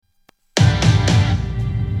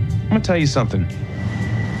gonna tell you something.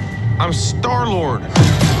 I'm Star-Lord.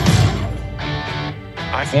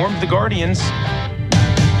 I formed the Guardians.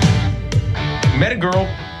 Met a girl,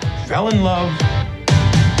 fell in love.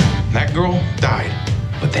 That girl died,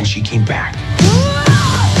 but then she came back.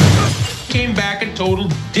 Came back a total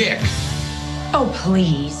dick. Oh,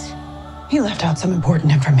 please. He left out some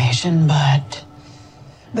important information, but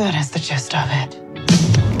that is the gist of it.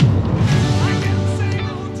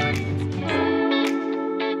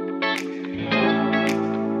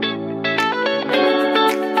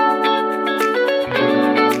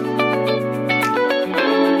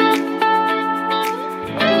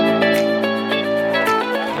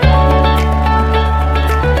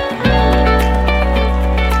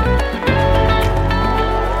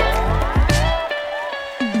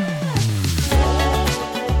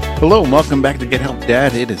 Hello and welcome back to Get Help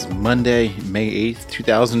Dad. It is Monday, May 8th,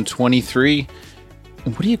 2023.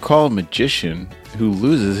 And what do you call a magician who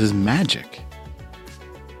loses his magic?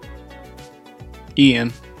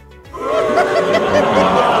 Ian.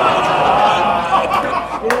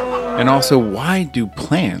 And also, why do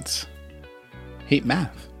plants hate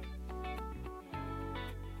math?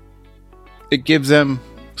 It gives them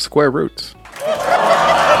square roots.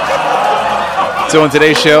 So on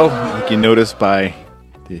today's show, like you noticed by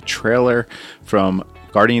the trailer from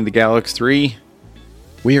Guardians of the Galaxy 3,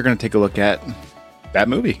 we are going to take a look at that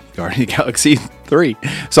movie, Guardians of the Galaxy 3.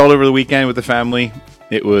 Saw it over the weekend with the family.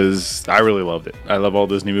 I really loved it. I love all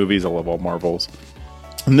Disney movies. I love all Marvels.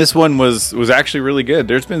 And this one was actually really good.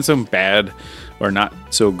 There's been some bad or not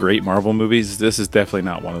so great Marvel movies. This is definitely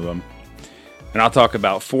not one of them. And I'll talk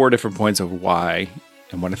about 4 different points of why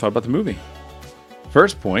and what I thought about the movie.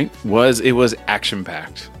 First point was it was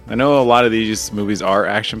action-packed. I know a lot of these movies are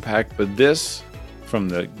action-packed, but this, from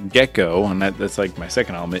the get-go, and that's like my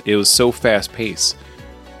second element, it was so fast-paced.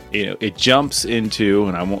 You know, it jumps into,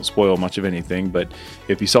 and I won't spoil much of anything, but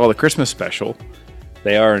if you saw the Christmas special,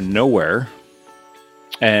 they are nowhere,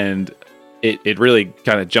 and it really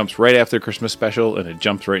kind of jumps right after the Christmas special, and it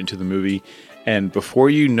jumps right into the movie. And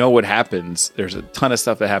before you know what happens, there's a ton of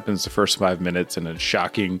stuff that happens the first 5 minutes, and it's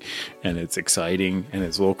shocking, and it's exciting, and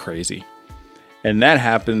it's a little crazy. And that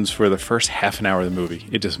happens for the first half an hour of the movie.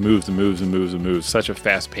 It just moves and moves and moves and moves. Such a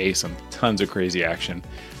fast pace and tons of crazy action.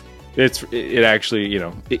 It actually, you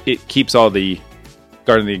know, it keeps all the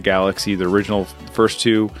Guardians of the Galaxy, the original first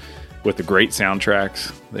 2, with the great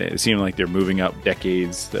soundtracks. It seemed like they're moving up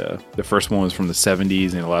decades. The first one was from the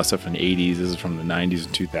 70s, and a lot of stuff from the 80s. This is from the 90s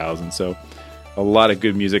and 2000s. So a lot of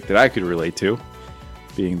good music that I could relate to,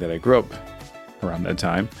 being that I grew up around that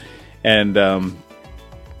time. And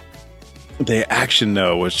the action,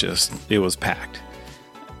 though, it was packed.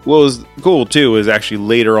 What was cool, too, is actually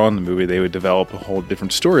later on in the movie, they would develop a whole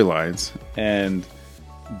different storylines. And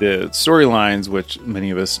the storylines, which many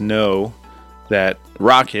of us know, that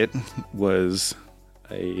Rocket was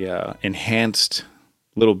a enhanced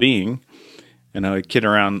little being. And I kid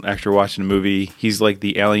around after watching the movie, he's like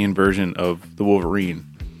the alien version of the Wolverine.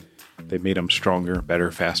 They made him stronger, better,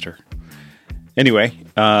 faster. Anyway,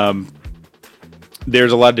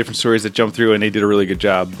 there's a lot of different stories that jump through, and they did a really good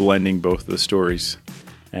job blending both of the stories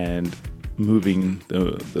and moving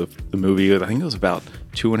the movie. I think it was about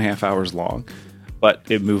 2.5 hours long, but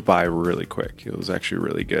it moved by really quick. It was actually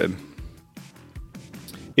really good.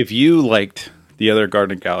 If you liked the other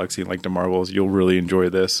Guardians of the Galaxy and like the Marvels, you'll really enjoy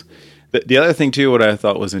this. The other thing, too, what I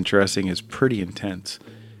thought was interesting is pretty intense.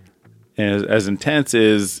 And as intense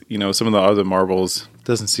as, you know, some of the other Marvels,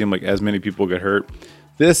 doesn't seem like as many people get hurt.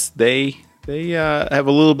 This, they have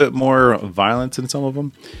a little bit more violence in some of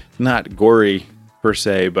them. Not gory, per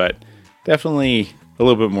se, but definitely a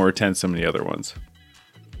little bit more intense than some of the other ones.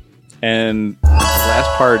 And the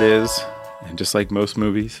last part is, and just like most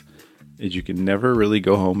movies, is you can never really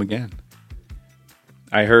go home again.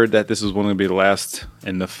 I heard that this is going to be the last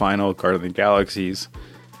and the final Guardians of the Galaxies.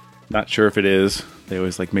 Not sure if it is. They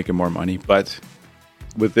always like making more money. But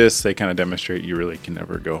with this, they kind of demonstrate you really can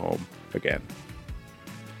never go home again.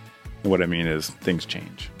 And what I mean is things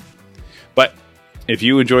change. But if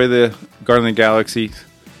you enjoy the Guardians of the Galaxy,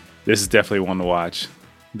 this is definitely one to watch.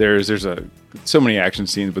 There's so many action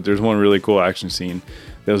scenes, but there's one really cool action scene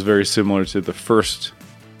that was very similar to the first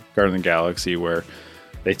Guardians of the Galaxy, where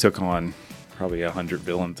they took on probably 100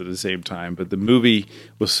 villains at the same time. But the movie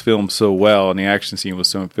was filmed so well, and the action scene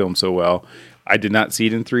was filmed so well. I did not see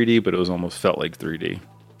it in 3D, but it was almost felt like 3D.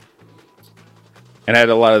 And I had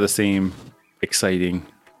a lot of the same exciting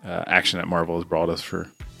action that Marvel has brought us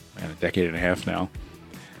for a decade and a half now.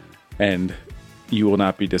 And you will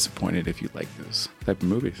not be disappointed if you like this type of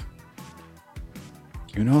movies.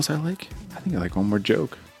 You know what else I like? I think I like one more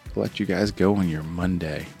joke to let you guys go on your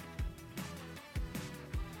Monday.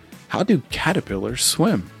 How do caterpillars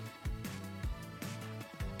swim?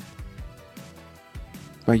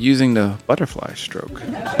 By using the butterfly stroke.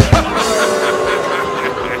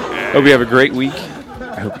 Hope you have a great week.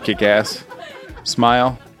 I hope you kick ass.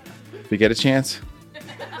 Smile. If you get a chance,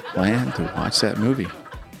 plan to watch that movie.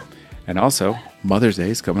 And also, Mother's Day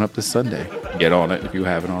is coming up this Sunday. Get on it if you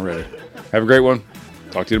haven't already. Have a great one.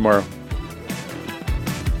 Talk to you tomorrow.